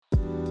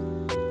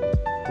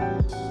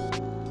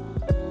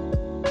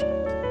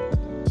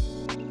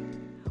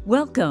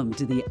Welcome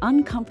to the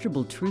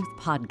Uncomfortable Truth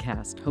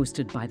podcast,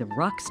 hosted by the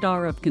rock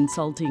star of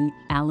consulting,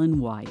 Alan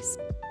Weiss.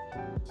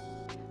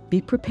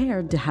 Be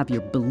prepared to have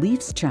your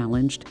beliefs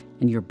challenged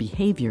and your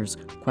behaviors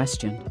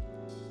questioned.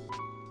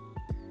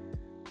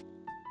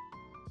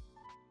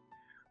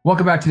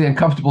 Welcome back to the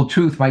Uncomfortable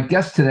Truth. My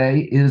guest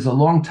today is a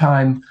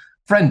longtime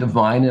friend of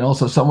mine and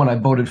also someone I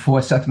voted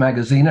for, Seth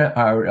Magaziner,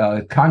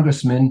 our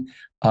congressman,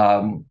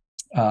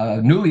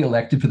 newly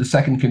elected for the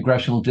 2nd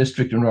Congressional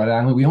District in Rhode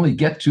Island. We only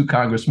get 2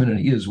 congressmen, and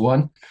he is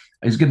one.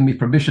 He's given me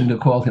permission to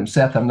call him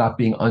Seth. I'm not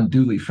being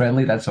unduly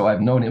friendly. That's how I've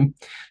known him.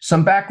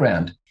 Some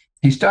background.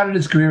 He started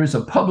his career as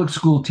a public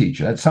school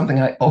teacher. That's something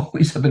I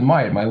always have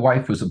admired. My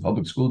wife was a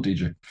public school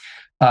teacher.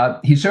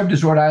 He served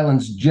as Rhode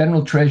Island's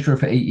general treasurer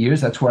for 8 years.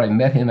 That's where I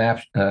met him,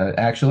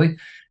 actually.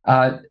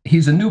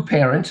 He's a new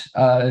parent.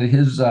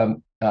 His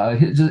daughter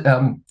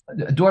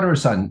or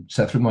son,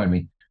 Seth, remind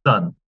me.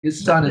 Son.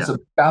 His son is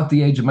about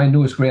the age of my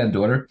newest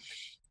granddaughter.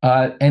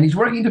 And he's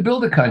working to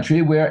build a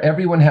country where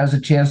everyone has a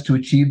chance to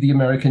achieve the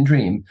American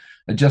dream,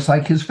 just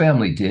like his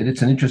family did.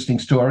 It's an interesting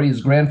story.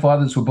 His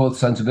grandfathers were both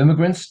sons of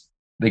immigrants.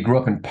 They grew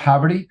up in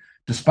poverty.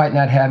 Despite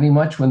not having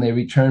much, when they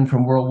returned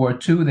from World War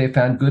II, they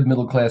found good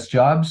middle-class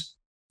jobs.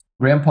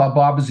 Grandpa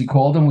Bob, as he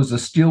called him, was a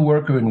steel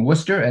worker in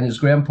Worcester, and his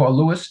grandpa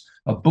Louis,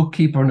 a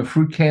bookkeeper in a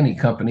fruit canning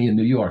company in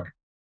New York.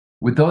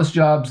 With those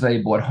jobs, they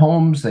bought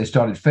homes, they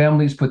started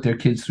families, put their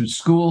kids through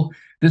school.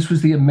 This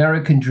was the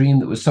American dream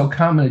that was so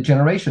common a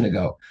generation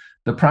ago.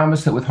 The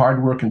promise that with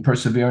hard work and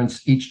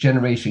perseverance, each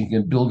generation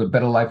can build a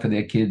better life for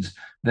their kids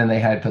than they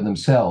had for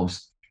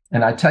themselves.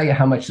 And I tell you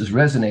how much this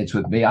resonates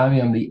with me. I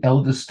am the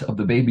eldest of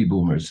the baby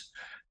boomers.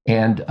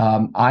 And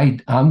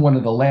I'm one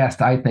of the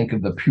last, I think,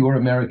 of the pure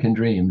American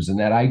dreams, and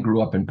that I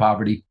grew up in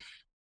poverty,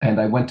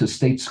 and I went to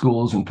state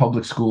schools and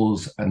public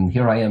schools, and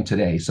here I am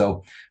today.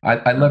 So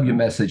I love your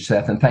message,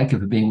 Seth, and thank you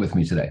for being with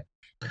me today.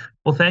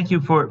 Well, thank you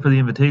for the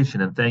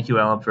invitation, and thank you,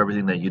 Alan, for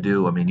everything that you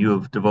do. I mean, you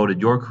have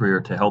devoted your career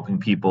to helping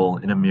people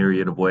in a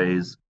myriad of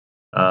ways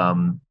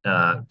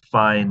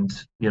find,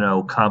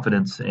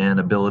 confidence and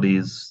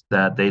abilities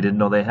that they didn't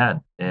know they had.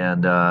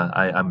 And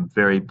I'm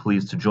very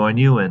pleased to join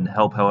you and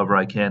help however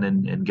I can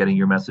in getting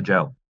your message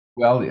out.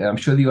 Well, I'm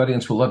sure the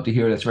audience will love to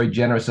hear it. It's very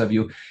generous of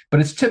you,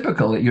 but it's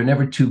typical that you're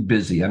never too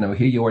busy. I know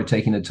here you are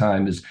taking the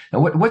time.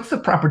 What's the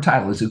proper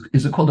title? Is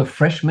it called a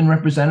freshman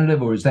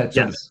representative, or is that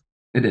sort of?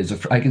 It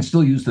is. I can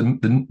still use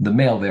the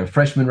male there,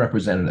 freshman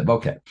representative.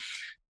 Okay.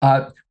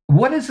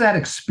 What is that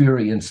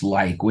experience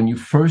like when you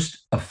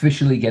first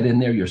officially get in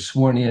there? You're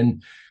sworn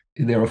in.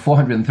 There are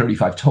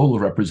 435 total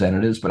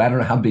representatives, but I don't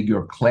know how big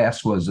your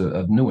class was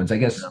of new ones. I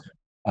guess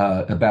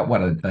about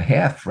what, a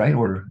half, right?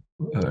 Or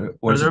there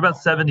are about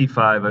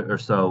 75 or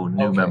so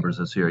new members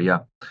this year. Yeah.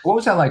 What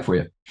was that like for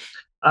you?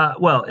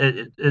 Well,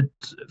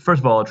 it's first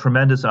of all a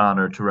tremendous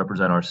honor to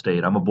represent our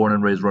state. I'm a born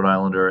and raised Rhode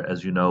Islander,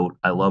 as you know.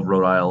 I love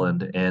Rhode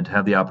Island, and to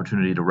have the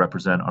opportunity to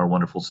represent our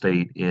wonderful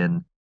state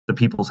in the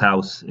People's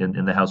House,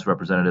 in the House of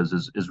Representatives,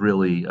 is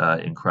really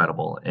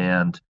incredible.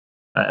 And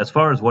as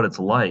far as what it's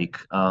like,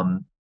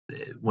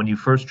 when you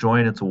first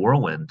join, it's a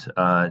whirlwind.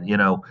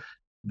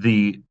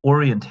 The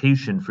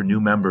orientation for new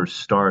members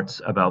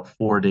starts about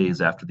 4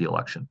 days after the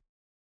election.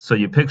 So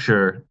you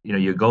picture,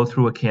 you go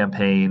through a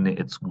campaign,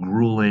 it's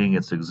grueling,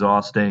 it's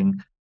exhausting.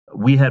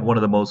 We had one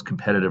of the most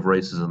competitive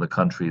races in the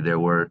country. There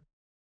were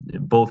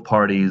both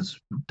parties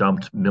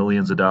dumped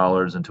millions of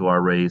dollars into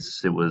our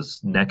race. It was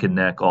neck and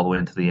neck all the way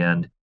into the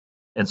end.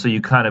 And so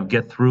you kind of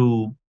get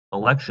through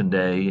election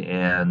day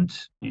and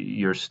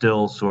you're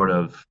still sort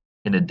of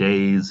in a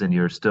daze, and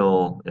you're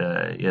still,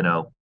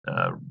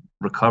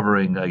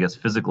 recovering, I guess,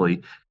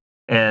 physically.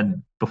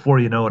 And before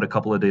you know it, a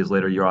couple of days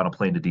later, you're on a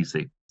plane to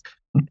DC.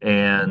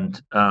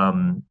 And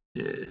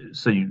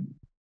so you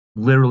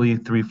literally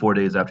 3-4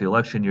 days after the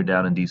election, you're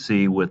down in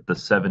DC with the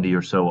 70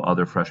 or so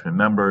other freshman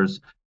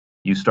members.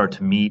 You start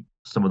to meet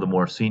some of the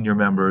more senior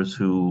members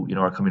who,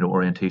 are coming to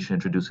orientation,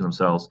 introducing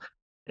themselves.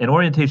 And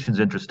orientation is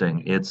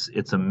interesting.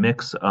 It's a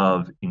mix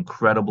of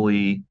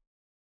incredibly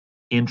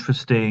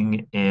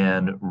interesting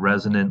and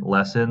resonant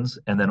lessons,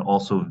 and then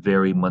also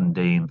very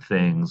mundane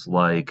things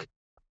like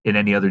in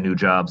any other new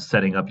job,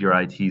 setting up your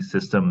IT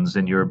systems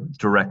and your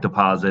direct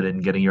deposit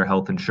and getting your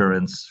health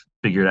insurance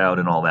figured out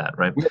and all that,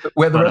 right?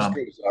 Where the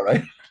restrooms are,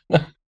 right?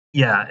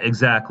 Yeah,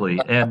 exactly.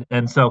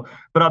 And so,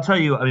 but I'll tell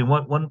you, I mean,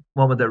 one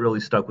moment that really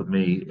stuck with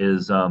me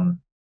is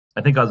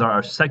I think on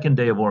our second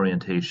day of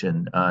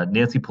orientation,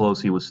 Nancy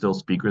Pelosi was still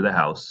Speaker of the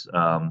House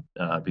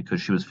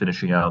because she was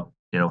finishing out,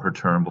 her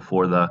term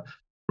before the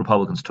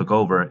Republicans took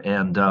over,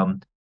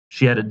 and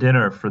she had a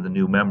dinner for the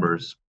new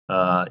members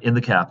in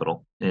the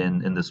Capitol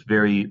in this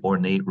very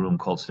ornate room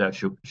called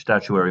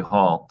Statuary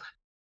Hall.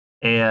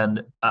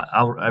 And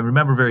I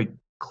remember very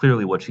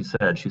clearly what she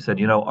said. She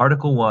said,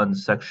 Article 1,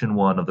 Section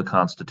 1 of the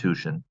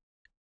Constitution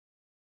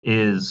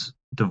is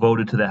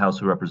devoted to the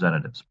House of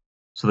Representatives.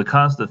 So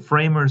the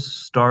framers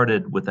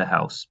started with the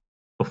House.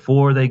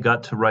 Before they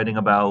got to writing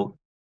about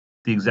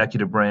the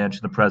executive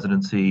branch, the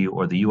presidency,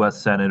 or the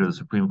U.S. Senate or the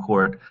Supreme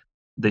Court,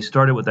 they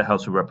started with the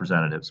House of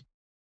Representatives,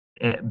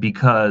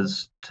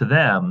 because to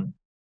them,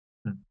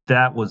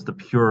 that was the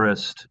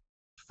purest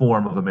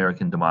form of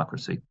American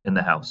democracy in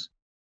the House.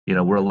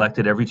 We're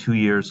elected every 2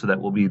 years, so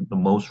that we'll be the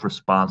most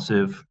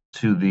responsive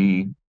to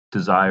the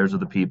desires of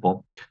the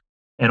people.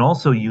 And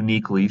also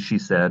uniquely, she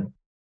said,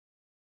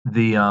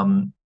 the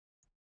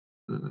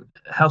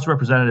House of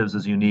Representatives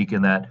is unique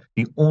in that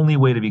the only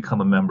way to become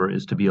a member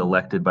is to be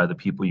elected by the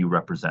people you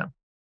represent.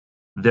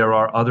 There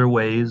are other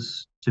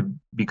ways to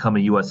become a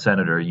U.S.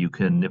 senator. You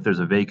can, if there's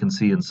a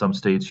vacancy in some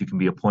states, you can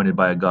be appointed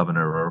by a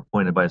governor or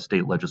appointed by a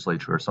state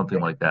legislature or something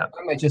like that.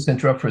 I might just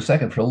interrupt for a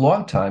second. For a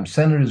long time,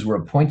 senators were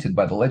appointed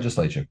by the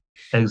legislature.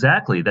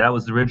 Exactly. That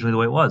was originally the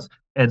way it was.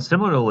 And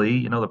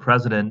similarly, the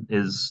president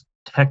is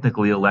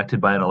technically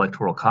elected by an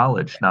electoral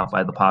college, not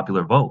by the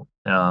popular vote.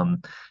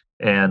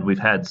 And we've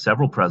had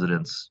several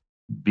presidents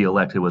be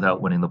elected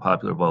without winning the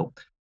popular vote.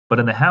 But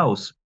in the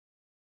House,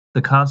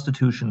 the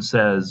Constitution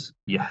says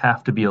you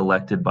have to be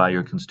elected by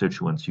your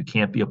constituents. You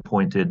can't be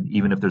appointed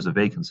even if there's a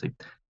vacancy.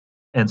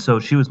 And so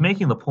she was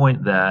making the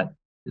point that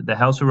the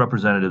House of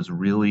Representatives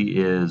really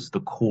is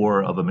the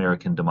core of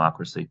American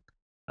democracy,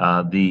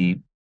 the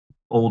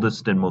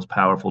oldest and most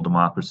powerful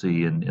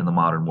democracy in the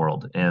modern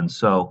world. And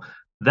so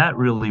that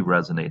really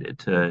resonated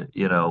to,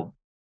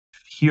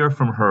 hear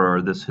from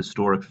her, this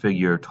historic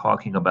figure,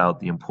 talking about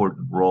the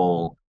important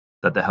role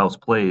that the House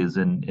plays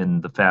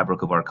in the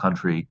fabric of our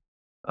country.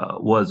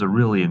 Was a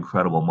really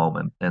incredible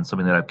moment and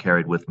something that I've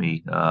carried with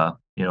me,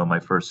 my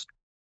first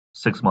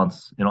 6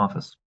 months in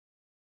office.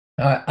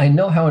 I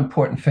know how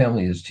important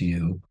family is to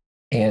you.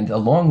 And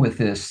along with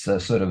this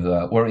sort of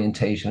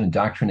orientation,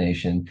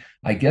 indoctrination,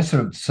 I guess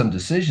there are some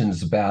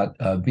decisions about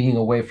being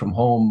away from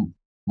home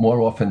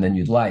more often than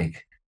you'd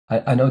like.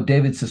 I know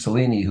David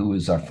Cicilline, who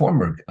was our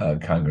former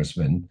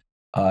congressman,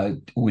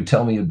 would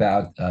tell me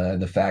about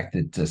the fact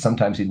that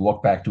sometimes he'd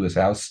walk back to his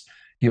house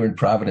here in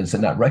Providence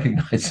and not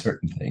recognize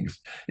certain things.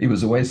 He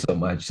was away so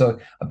much. So,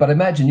 but I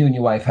imagine you and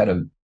your wife had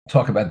to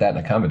talk about that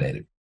and accommodate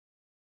it.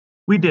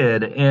 We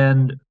did,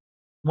 and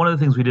one of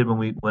the things we did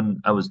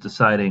when I was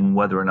deciding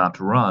whether or not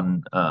to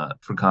run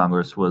for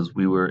Congress was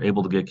we were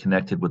able to get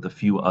connected with a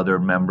few other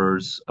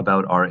members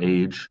about our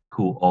age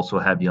who also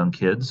have young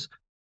kids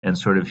and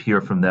sort of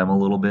hear from them a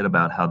little bit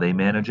about how they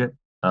manage it.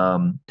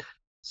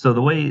 So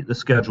the way the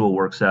schedule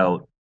works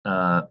out,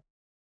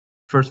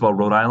 first of all,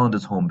 Rhode Island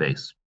is home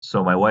base.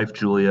 So my wife,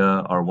 Julia,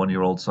 our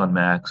 1-year-old son,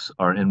 Max,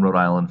 are in Rhode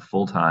Island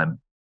full time.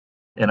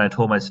 And I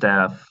told my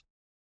staff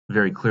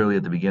very clearly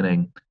at the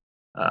beginning,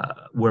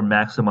 we're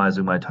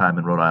maximizing my time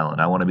in Rhode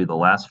Island. I want to be the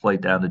last flight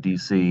down to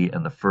DC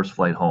and the first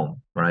flight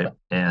home, right?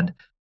 And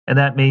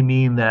that may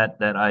mean that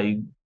I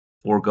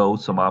forego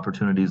some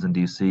opportunities in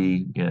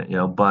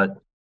DC, but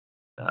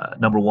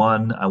number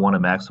one, I want to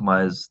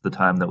maximize the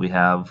time that we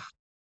have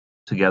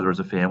together as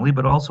a family,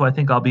 but also I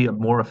think I'll be a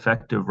more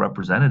effective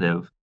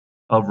representative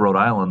of Rhode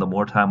Island the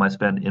more time I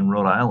spend in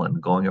Rhode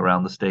Island, going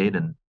around the state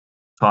and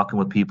talking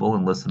with people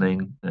and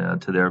listening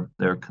to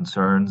their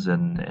concerns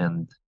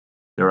and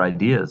their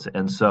ideas.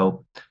 And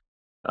so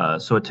a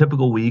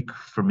typical week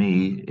for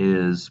me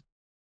is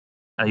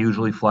I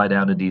usually fly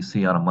down to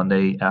DC on a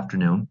Monday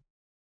afternoon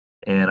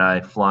and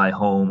I fly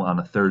home on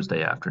a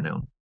Thursday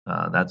afternoon.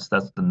 That's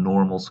the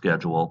normal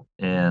schedule.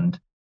 And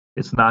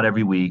it's not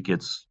every week,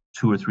 it's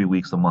 2 or 3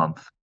 weeks a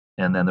month.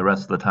 And then the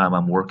rest of the time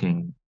I'm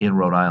working in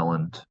Rhode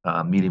Island,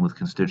 meeting with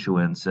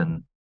constituents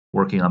and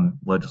working on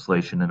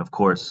legislation. And of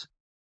course,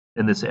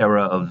 in this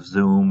era of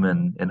Zoom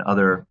and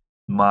other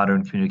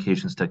modern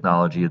communications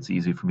technology, it's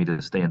easy for me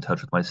to stay in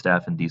touch with my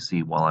staff in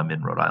DC while I'm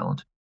in Rhode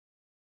Island.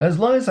 As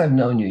long as I've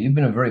known you, you've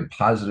been a very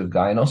positive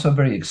guy and also a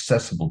very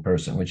accessible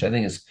person, which I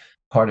think is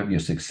part of your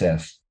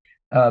success.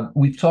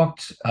 We've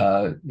talked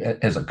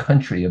as a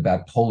country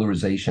about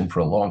polarization for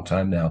a long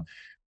time now.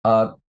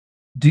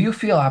 Do you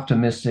feel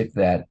optimistic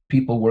that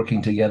people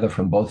working together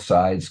from both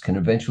sides can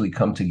eventually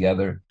come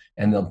together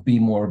and there'll be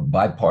more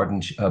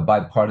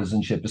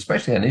bipartisanship,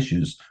 especially on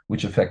issues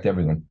which affect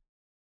everyone?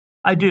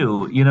 I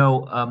do.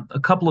 A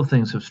couple of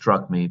things have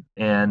struck me.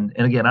 And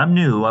again, I'm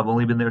new. I've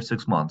only been there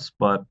 6 months.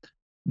 But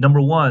number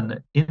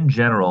one, in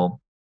general,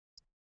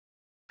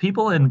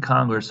 people in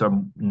Congress are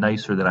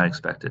nicer than I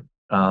expected,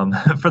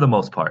 for the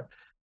most part.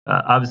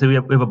 Obviously, we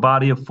have a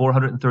body of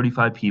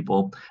 435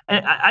 people,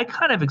 and I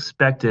kind of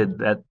expected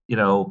that,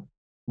 a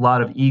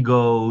lot of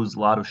egos, a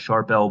lot of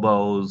sharp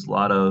elbows, a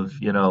lot of,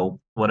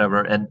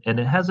 whatever, and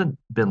it hasn't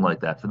been like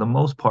that. For the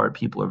most part,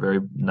 people are very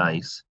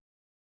nice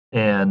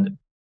and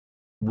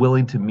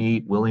willing to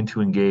meet, willing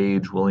to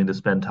engage, willing to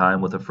spend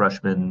time with a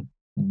freshman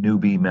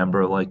newbie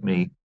member like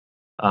me.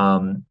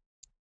 And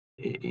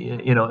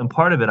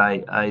part of it,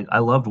 I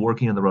loved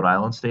working in the Rhode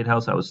Island State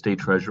House. I was state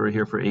treasurer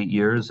here for 8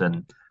 years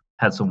and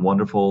had some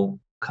wonderful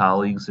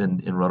colleagues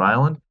in Rhode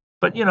Island.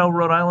 But,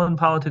 Rhode Island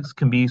politics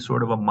can be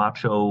sort of a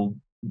macho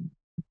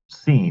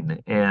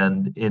scene.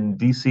 And in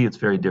DC, it's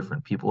very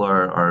different. People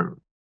are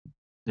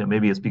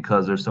maybe it's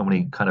because there's so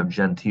many kind of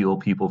genteel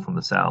people from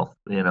the South.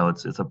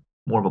 It's a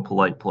more of a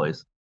polite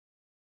place.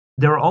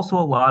 There are also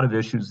a lot of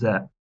issues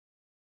that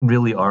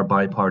really are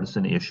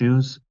bipartisan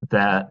issues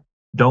that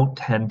don't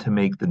tend to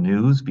make the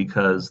news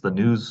because the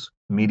news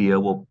media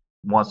will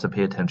wants to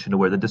pay attention to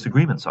where the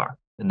disagreements are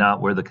and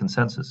not where the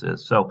consensus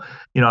is. So,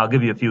 I'll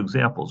give you a few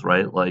examples,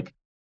 right? Like,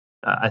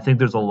 I think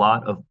there's a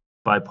lot of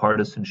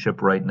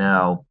bipartisanship right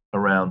now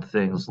around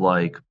things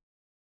like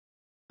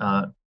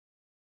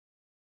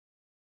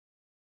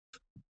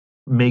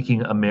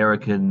making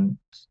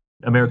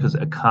America's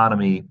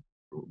economy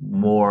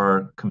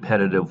more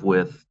competitive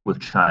with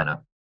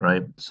China,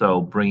 right?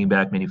 So bringing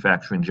back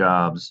manufacturing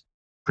jobs,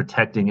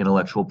 protecting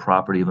intellectual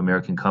property of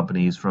American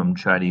companies from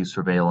Chinese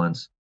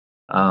surveillance.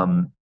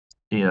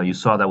 You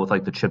saw that with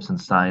like the Chips and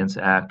Science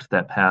Act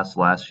that passed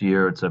last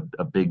year. It's a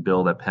big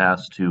bill that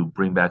passed to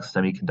bring back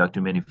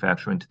semiconductor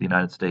manufacturing to the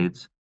United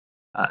States.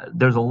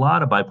 There's a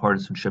lot of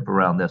bipartisanship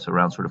around this,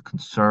 around sort of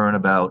concern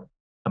about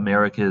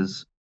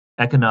America's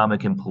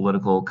economic and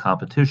political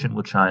competition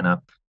with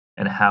China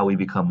and how we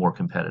become more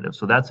competitive.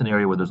 So that's an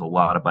area where there's a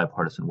lot of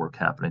bipartisan work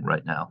happening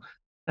right now.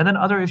 And then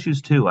other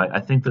issues too. I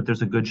think that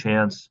there's a good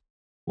chance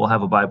we'll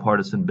have a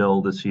bipartisan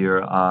bill this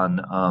year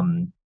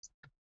on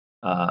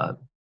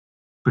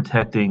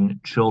protecting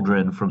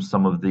children from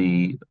some of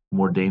the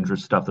more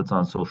dangerous stuff that's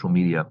on social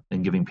media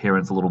and giving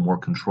parents a little more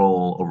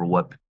control over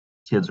what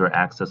kids are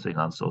accessing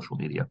on social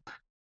media.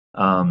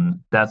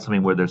 That's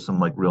something where there's some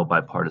like real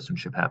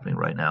bipartisanship happening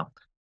right now.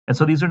 And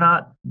so these are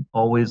not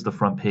always the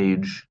front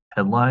page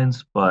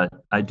headlines, but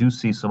I do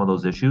see some of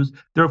those issues.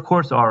 There, of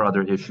course, are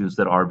other issues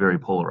that are very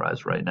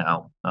polarized right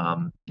now,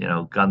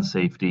 gun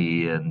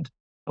safety and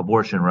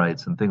abortion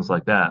rights and things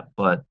like that.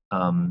 But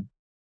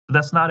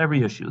that's not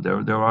every issue.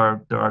 There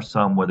are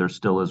some where there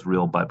still is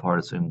real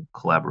bipartisan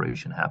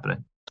collaboration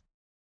happening.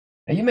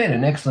 And you made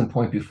an excellent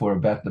point before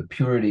about the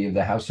purity of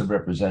the House of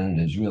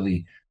Representatives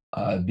really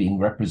being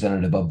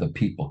representative of the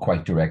people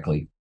quite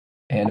directly.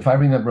 And if I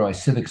remember my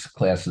civics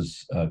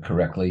classes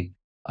correctly,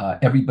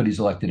 everybody's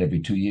elected every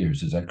 2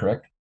 years. Is that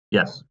correct?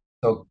 Yes.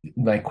 So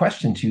my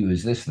question to you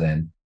is this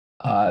then.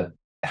 How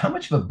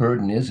much of a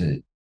burden is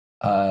it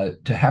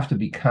to have to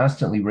be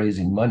constantly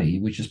raising money,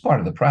 which is part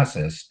of the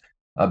process,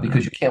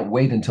 because you can't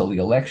wait until the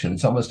election?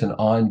 It's almost an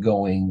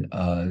ongoing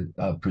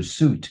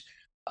pursuit.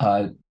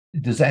 How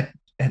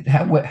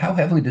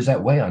heavily does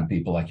that weigh on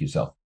people like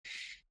yourself?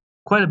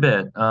 Quite a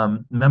bit.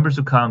 Members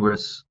of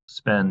Congress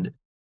spend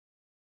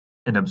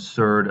an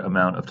absurd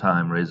amount of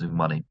time raising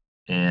money,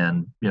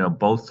 and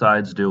both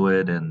sides do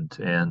it,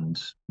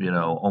 and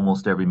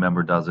almost every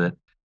member does it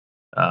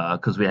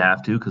because we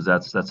have to, because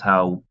that's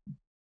how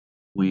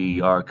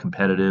we are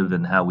competitive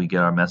and how we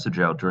get our message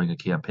out during a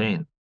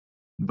campaign.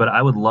 But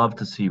I would love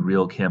to see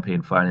real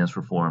campaign finance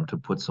reform to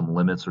put some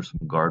limits or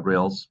some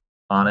guardrails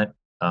on it,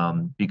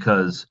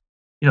 because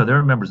there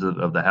are members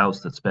of the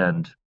House that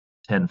spend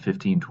 10,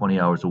 15, 20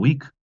 hours a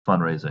week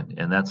fundraising,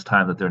 and that's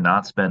time that they're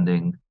not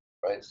spending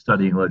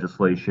studying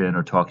legislation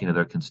or talking to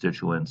their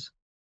constituents.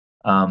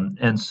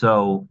 And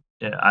so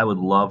I would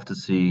love to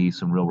see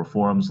some real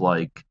reforms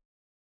like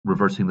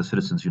reversing the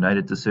Citizens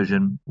United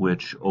decision,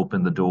 which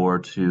opened the door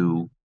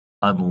to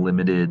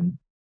unlimited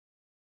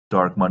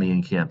dark money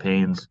in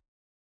campaigns.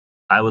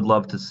 I would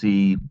love to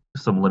see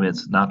some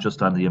limits, not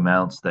just on the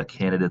amounts that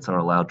candidates are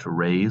allowed to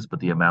raise,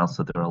 but the amounts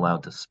that they're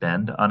allowed to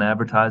spend on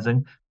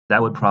advertising.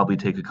 That would probably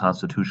take a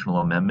constitutional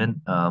amendment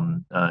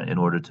in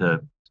order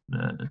to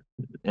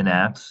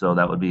enact. So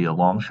that would be a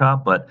long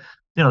shot. But,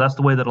 that's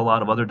the way that a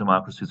lot of other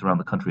democracies around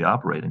the country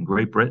operate. In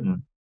Great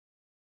Britain,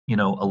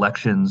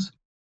 elections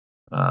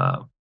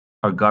are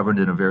governed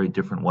in a very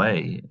different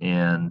way.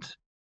 And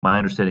my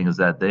understanding is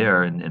that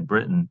there in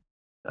Britain,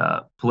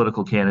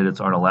 political candidates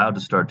aren't allowed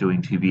to start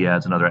doing TV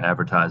ads and other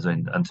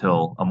advertising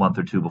until a month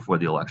or two before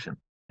the election.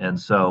 And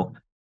so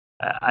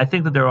I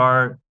think that there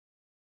are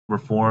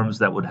reforms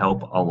that would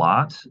help a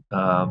lot.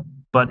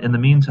 But in the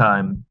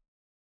meantime,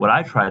 what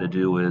I try to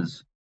do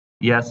is,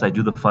 yes, I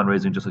do the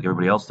fundraising just like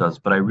everybody else does,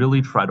 but I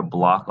really try to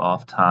block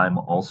off time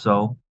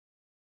also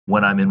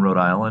when I'm in Rhode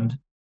Island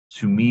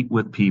to meet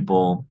with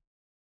people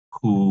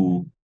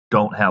who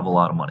don't have a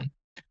lot of money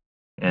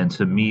and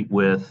to meet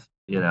with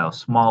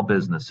small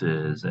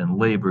businesses and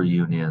labor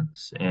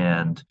unions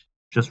and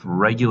just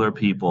regular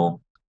people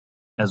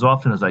as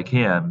often as I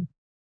can,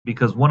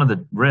 because one of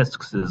the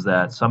risks is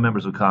that some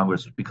members of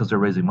Congress, because they're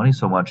raising money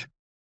so much,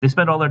 they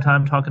spend all their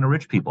time talking to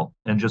rich people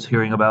and just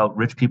hearing about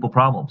rich people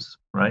problems,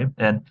 right?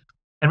 And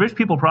rich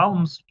people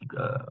problems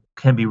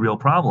can be real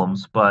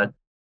problems, but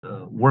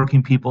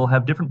working people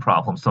have different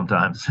problems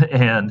sometimes.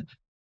 And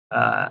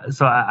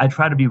so I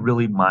try to be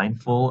really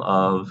mindful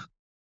of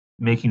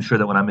making sure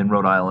that when I'm in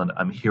Rhode Island,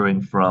 I'm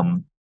hearing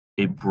from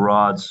a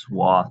broad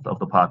swath of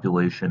the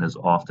population as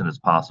often as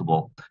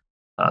possible,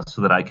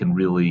 so that I can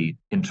really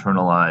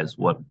internalize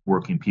what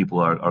working people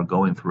are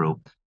going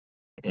through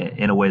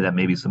in a way that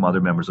maybe some other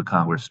members of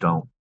Congress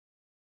don't.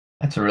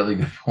 That's a really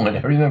good point.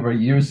 I remember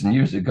years and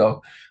years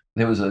ago,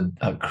 there was a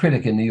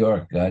critic in New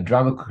York, a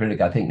drama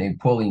critic, I think, named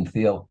Pauline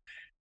Thiel,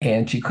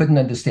 and she couldn't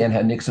understand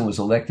how Nixon was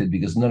elected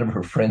because none of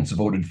her friends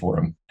voted for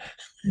him.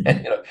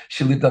 And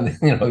she lived on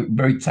the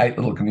very tight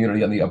little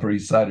community on the Upper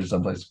East Side or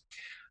someplace.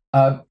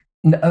 So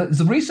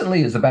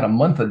recently, is about a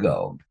month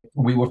ago,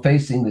 we were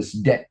facing this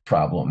debt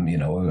problem,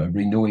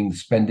 renewing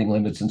spending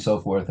limits and so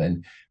forth,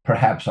 and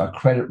perhaps our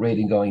credit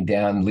rating going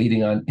down,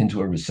 leading on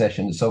into a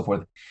recession and so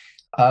forth.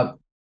 Uh,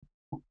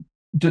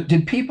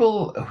 did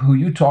people who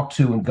you talked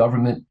to in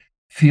government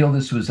feel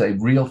this was a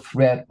real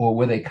threat, or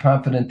were they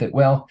confident that,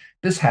 well,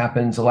 this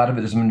happens, a lot of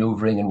it is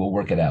maneuvering, and we'll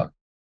work it out?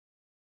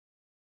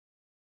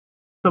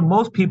 So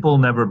most people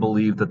never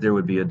believed that there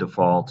would be a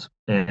default,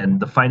 and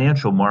the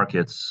financial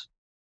markets,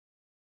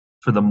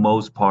 for the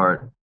most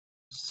part,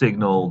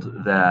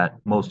 signaled that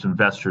most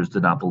investors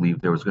did not believe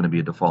there was going to be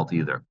a default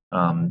either.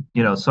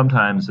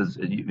 Sometimes, as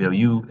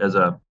you as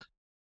a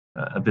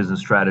business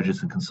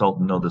strategist and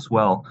consultant know this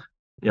well.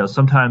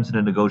 Sometimes in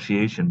a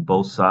negotiation,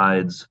 both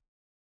sides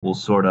will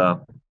sort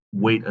of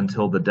wait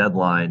until the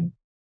deadline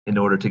in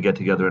order to get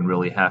together and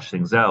really hash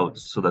things out,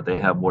 so that they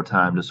have more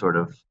time to sort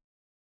of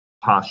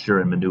posture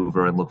and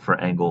maneuver and look for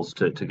angles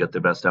to get the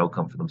best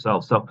outcome for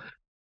themselves. So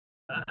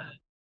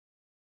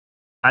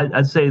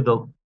I'd say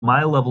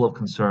my level of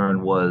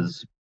concern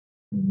was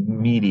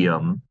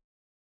medium,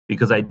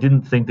 because I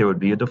didn't think there would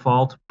be a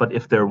default, but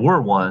if there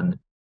were one,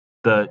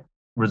 the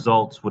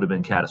results would have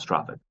been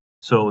catastrophic.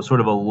 So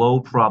sort of a low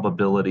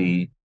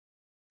probability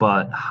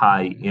but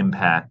high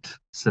impact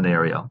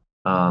scenario.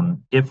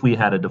 If we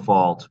had a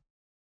default,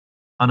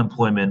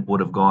 unemployment would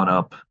have gone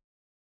up,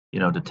 to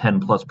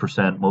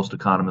 10+%. Most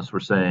economists were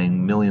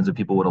saying millions of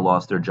people would have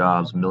lost their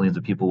jobs, millions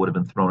of people would have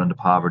been thrown into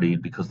poverty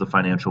because the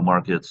financial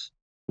markets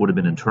would have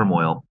been in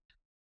turmoil.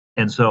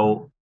 And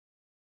so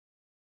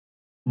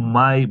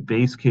my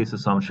base case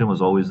assumption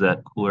was always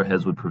that cooler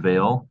heads would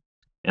prevail,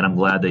 and I'm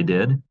glad they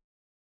did.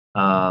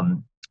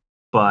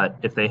 But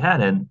if they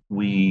hadn't,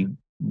 we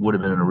would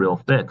have been in a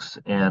real fix.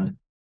 And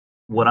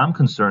what I'm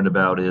concerned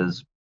about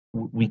is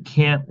we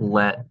can't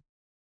let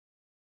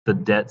the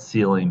debt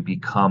ceiling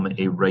become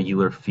a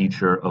regular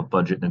feature of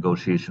budget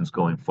negotiations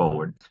going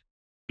forward.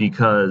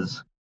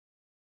 Because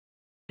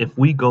if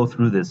we go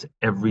through this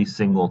every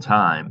single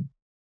time,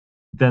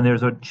 then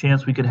there's a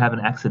chance we could have an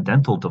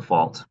accidental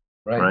default,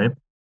 right?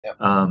 Yep.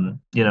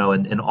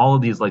 And all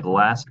of these like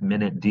last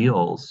minute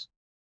deals,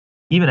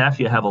 even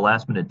after you have a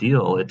last minute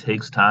deal, it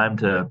takes time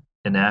to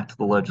enact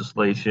the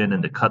legislation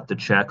and to cut the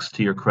checks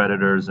to your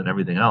creditors and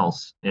everything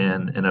else.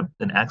 And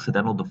an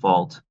accidental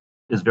default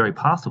is very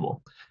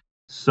possible.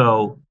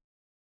 So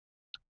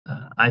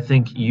I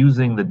think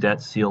using the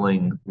debt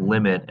ceiling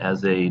limit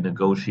as a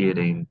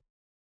negotiating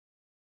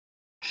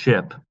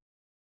chip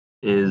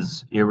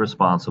is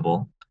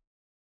irresponsible.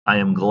 I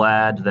am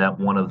glad that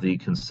one of the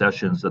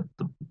concessions that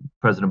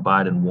President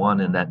Biden won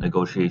in that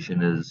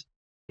negotiation is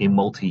a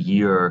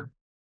multi-year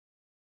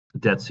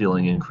debt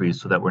ceiling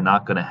increase, so that we're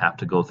not going to have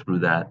to go through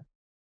that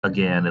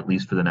again, at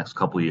least for the next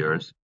couple of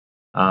years.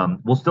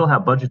 We'll still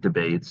have budget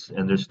debates,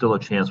 and there's still a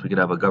chance we could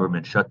have a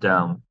government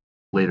shutdown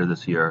later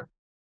this year.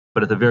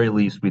 But at the very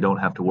least, we don't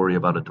have to worry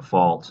about a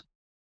default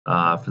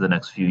for the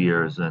next few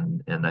years,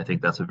 and I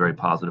think that's a very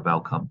positive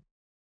outcome.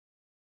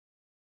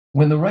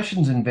 When the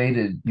Russians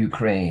invaded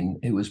Ukraine,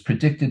 it was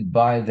predicted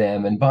by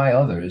them and by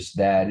others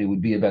that it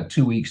would be about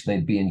 2 weeks and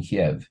they'd be in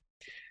Kiev.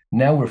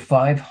 Now we're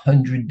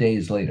 500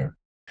 days later,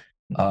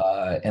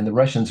 and the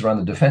Russians are on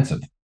the defensive.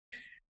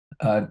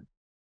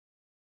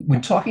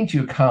 When talking to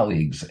your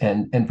colleagues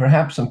and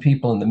perhaps some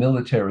people in the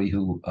military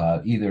who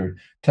either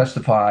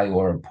testify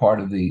or are part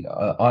of the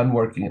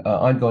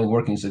ongoing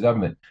workings of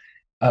government,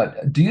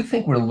 do you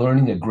think we're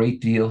learning a great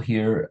deal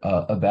here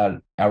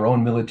about our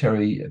own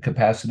military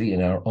capacity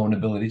and our own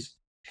abilities?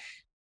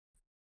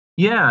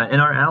 Yeah,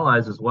 and our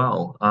allies as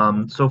well.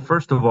 So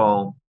first of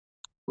all,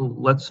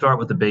 let's start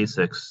with the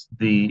basics.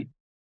 The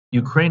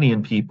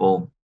Ukrainian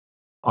people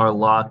are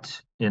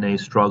locked in a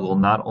struggle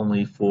not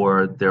only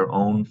for their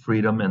own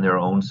freedom and their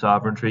own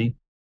sovereignty,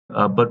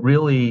 but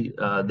really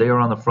they are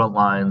on the front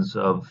lines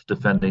of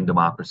defending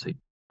democracy.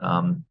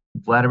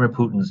 Vladimir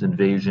Putin's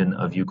invasion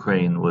of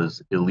Ukraine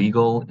was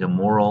illegal,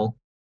 immoral.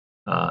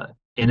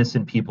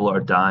 Innocent people are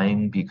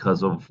dying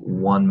because of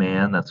one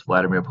man, that's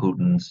Vladimir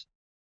Putin's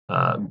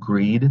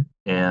greed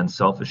and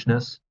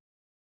selfishness.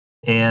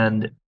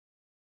 And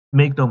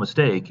make no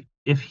mistake,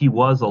 if he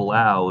was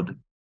allowed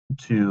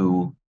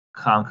to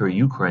conquer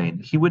Ukraine,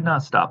 he would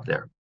not stop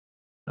there.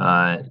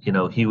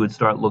 He would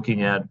start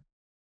looking at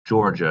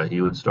Georgia.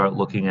 He would start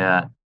looking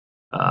at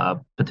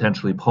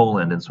potentially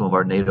Poland and some of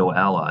our NATO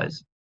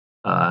allies.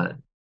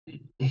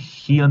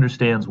 He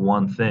understands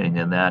one thing,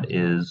 and that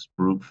is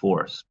brute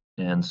force.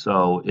 And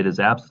so it is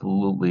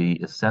absolutely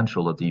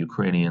essential that the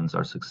Ukrainians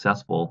are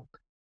successful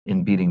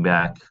in beating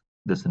back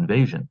this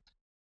invasion.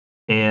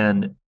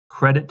 And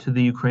credit to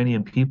the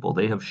Ukrainian people.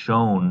 They have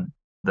shown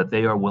that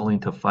they are willing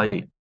to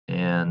fight,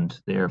 and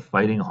they are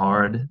fighting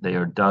hard. They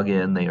are dug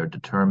in, they are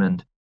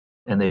determined,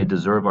 and they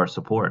deserve our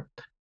support.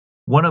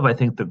 One of, I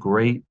think, the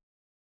great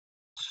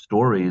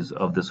stories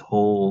of this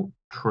whole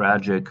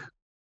tragic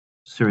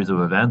series of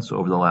events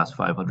over the last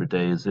 500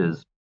 days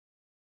is,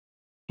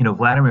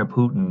 Vladimir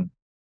Putin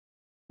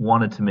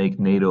wanted to make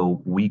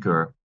NATO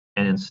weaker,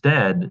 and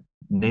instead,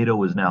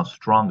 NATO is now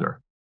stronger.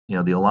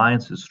 The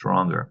alliance is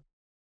stronger.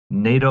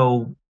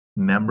 NATO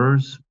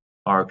members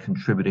are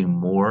contributing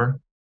more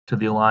to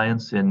the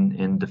alliance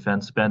in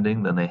defense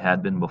spending than they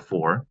had been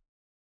before.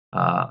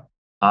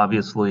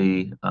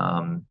 Obviously,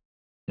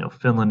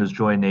 Finland has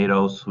joined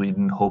NATO.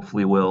 Sweden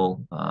hopefully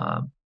will,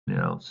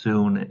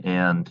 soon.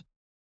 And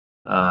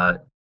I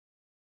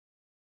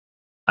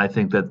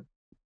think that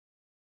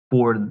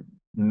for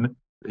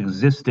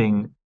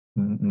existing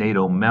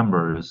NATO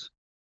members,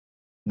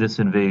 this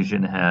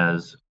invasion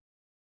has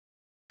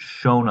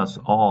shown us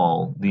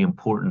all the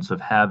importance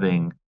of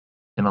having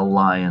an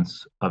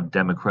alliance of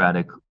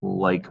democratic,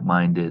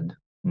 like-minded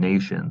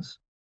nations.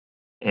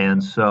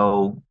 And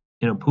so,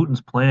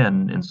 Putin's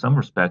plan in some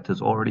respect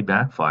has already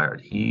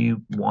backfired. He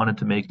wanted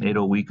to make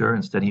NATO weaker.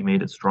 Instead, he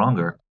made it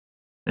stronger.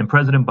 And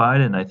President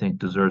Biden, I think,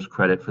 deserves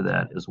credit for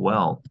that as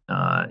well.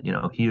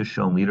 He has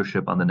shown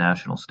leadership on the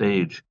national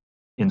stage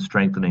in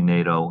strengthening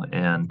NATO.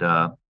 And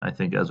I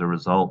think as a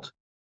result,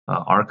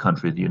 our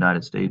country, the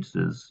United States,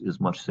 is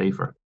much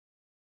safer.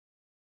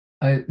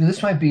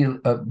 This might be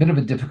a bit of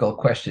a difficult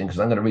question because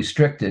I'm going to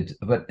restrict it.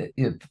 But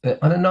if,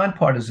 on a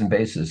nonpartisan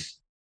basis,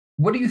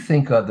 what do you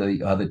think are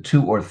the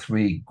 2 or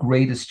 3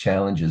 greatest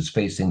challenges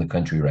facing the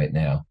country right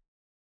now?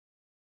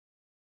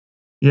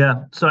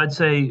 Yeah, so I'd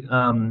say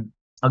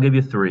I'll give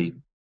you 3.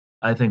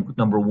 I think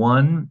number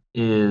 1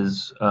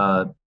 is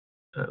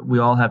we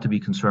all have to be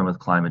concerned with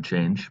climate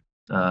change.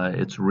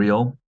 It's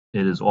real.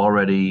 It is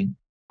already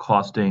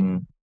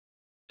costing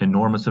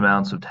enormous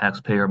amounts of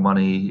taxpayer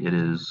money. It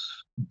is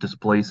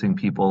displacing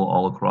people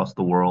all across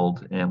the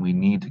world, and we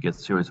need to get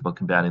serious about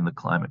combating the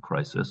climate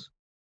crisis.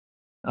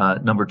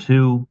 Number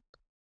 2,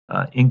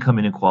 income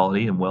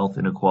inequality and wealth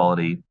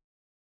inequality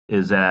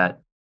is at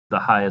the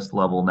highest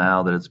level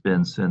now that it's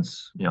been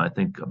since, I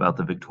think about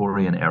the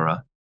Victorian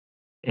era.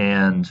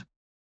 And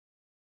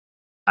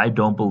I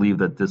don't believe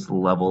that this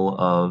level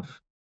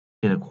of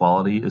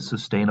inequality is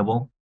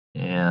sustainable.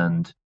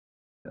 And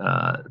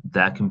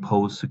that can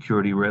pose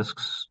security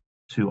risks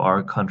to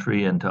our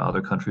country and to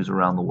other countries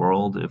around the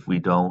world if we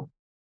don't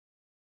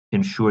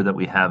ensure that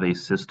we have a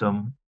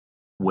system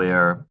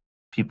where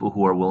people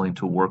who are willing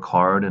to work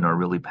hard and are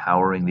really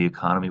powering the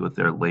economy with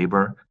their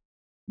labor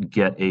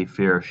get a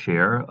fair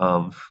share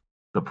of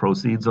the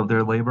proceeds of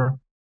their labor.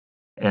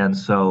 And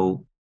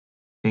so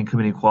income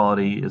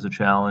inequality is a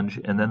challenge.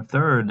 And then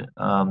third,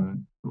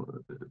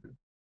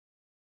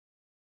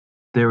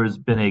 there has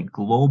been a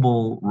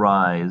global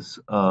rise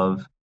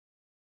of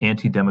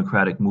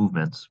anti-democratic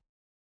movements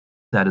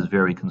that is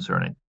very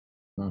concerning.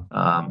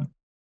 Again,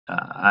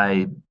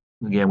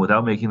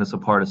 without making this a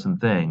partisan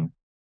thing,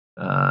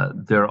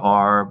 there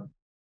are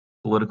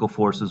political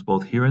forces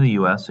both here in the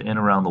U.S. and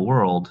around the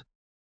world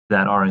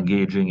that are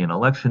engaging in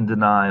election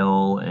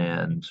denial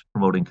and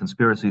promoting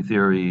conspiracy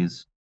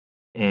theories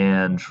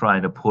and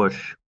trying to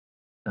push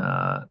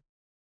an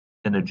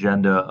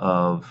agenda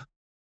of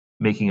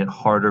making it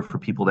harder for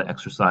people to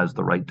exercise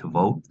the right to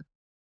vote.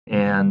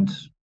 And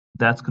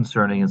that's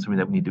concerning and something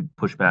that we need to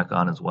push back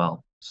on as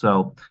well.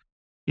 So,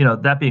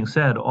 that being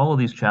said, all of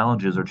these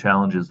challenges are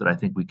challenges that I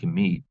think we can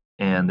meet.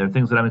 And they're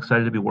things that I'm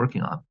excited to be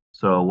working on.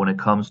 So when it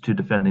comes to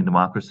defending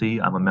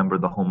democracy, I'm a member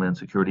of the Homeland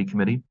Security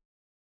Committee,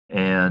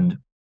 and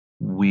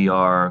we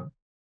are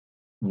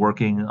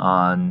working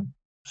on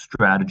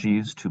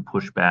strategies to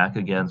push back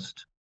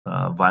against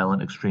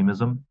violent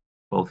extremism,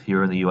 both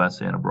here in the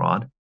U.S. and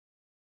abroad.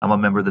 I'm a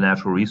member of the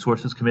Natural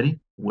Resources Committee,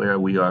 where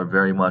we are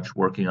very much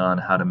working on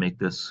how to make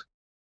this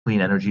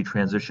clean energy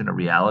transition a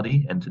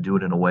reality and to do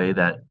it in a way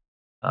that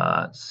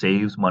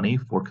saves money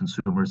for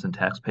consumers and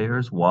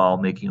taxpayers while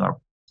making our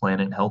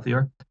planet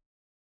healthier.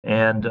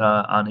 And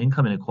on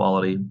income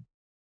inequality,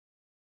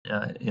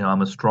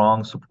 I'm a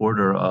strong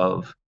supporter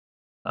of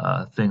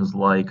things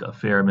like a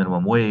fair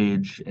minimum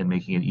wage and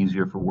making it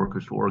easier for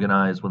workers to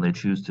organize when they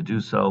choose to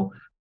do so,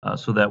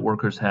 so that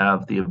workers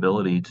have the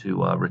ability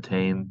to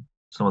retain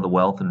some of the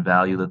wealth and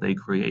value that they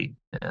create.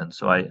 And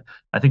so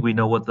I think we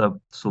know what the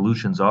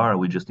solutions are.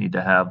 We just need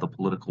to have the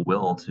political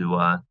will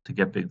to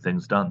get big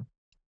things done.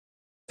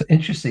 It's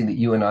interesting that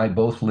you and I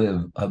both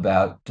live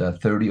about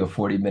 30 or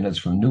 40 minutes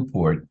from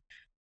Newport,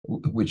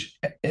 which,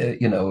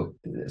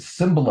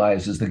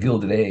 symbolizes the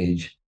Gilded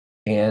Age.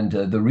 And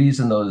the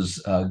reason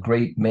those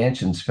great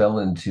mansions fell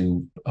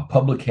into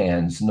public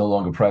hands, no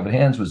longer private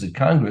hands, was that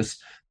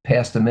Congress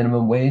passed a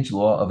minimum wage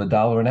law of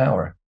 $1 an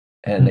hour,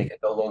 and they can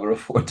no longer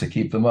afford to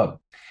keep them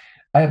up.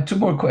 I have 2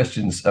 more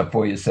questions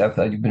for you, Seth.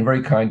 You've been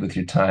very kind with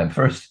your time.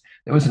 First,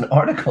 there was an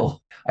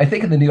article, I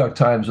think in the New York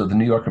Times or the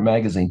New Yorker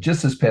magazine,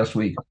 just this past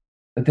week,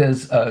 that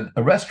there's a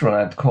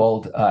restaurant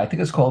called, I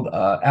think it's called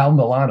Al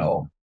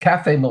Milano,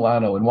 Café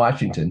Milano in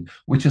Washington,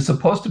 which is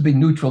supposed to be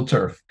neutral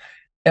turf.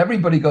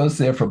 Everybody goes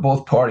there for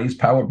both parties,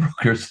 power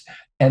brokers,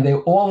 and they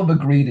all have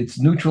agreed it's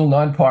neutral,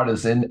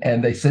 nonpartisan,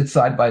 and they sit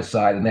side by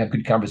side and they have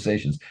good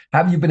conversations.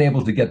 Have you been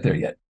able to get there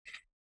yet?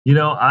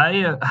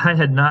 I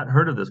had not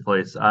heard of this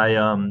place.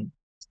 I'm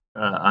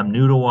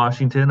new to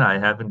Washington. I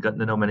haven't gotten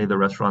to know many of the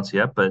restaurants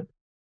yet, but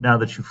now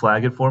that you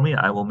flag it for me,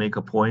 I will make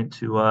a point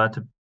to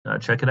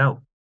check it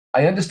out.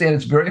 I understand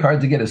it's very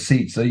hard to get a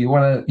seat, so you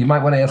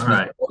might want to ask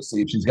Ms.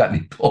 Pelosi if she's got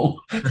any pull.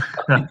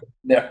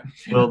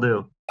 Will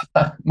do.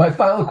 My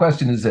final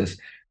question is this.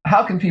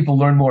 How can people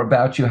learn more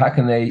about you? How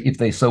can they, if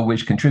they so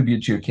wish,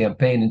 contribute to your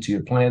campaign and to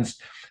your plans?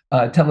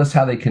 Tell us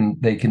how they can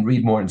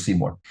read more and see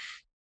more.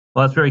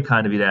 Well, that's very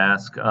kind of you to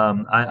ask.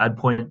 I'd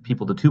point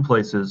people to two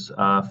places.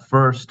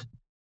 First,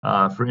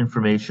 for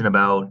information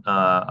about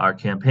our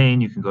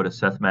campaign, you can go to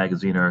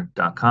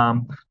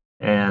sethmagaziner.com.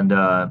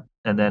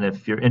 And then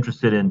if you're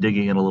interested in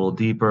digging in a little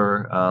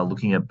deeper,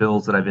 looking at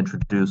bills that I've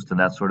introduced and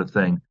that sort of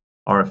thing,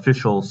 our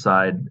official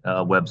side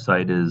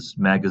website is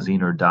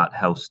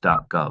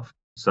magaziner.house.gov.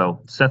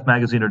 So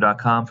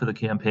sethmagaziner.com for the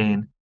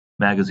campaign,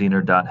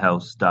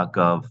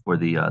 magaziner.house.gov for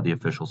the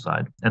official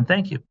side. And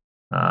thank you.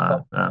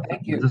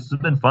 Thank you. This has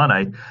been fun.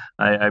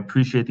 I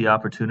appreciate the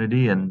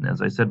opportunity. And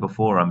as I said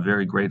before, I'm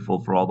very grateful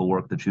for all the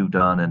work that you've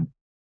done and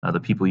the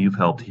people you've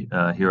helped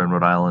here in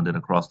Rhode Island and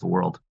across the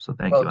world. So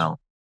thank you, Alan.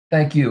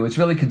 Thank you. It's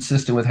really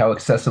consistent with how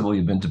accessible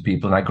you've been to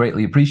people, and I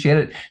greatly appreciate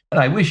it. And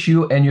I wish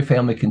you and your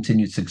family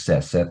continued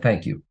success, Seth.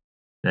 Thank you.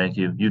 Thank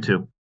you. You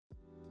too.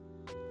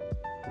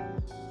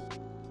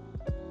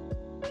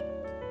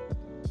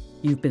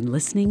 You've been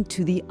listening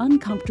to The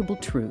Uncomfortable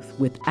Truth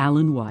with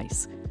Alan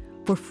Weiss.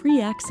 For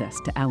free access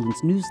to Alan's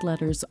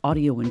newsletters,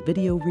 audio and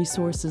video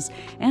resources,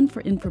 and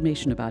for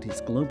information about his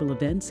global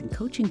events and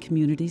coaching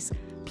communities,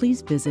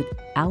 please visit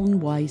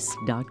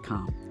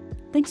alanweiss.com.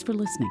 Thanks for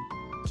listening.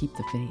 Keep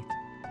the faith.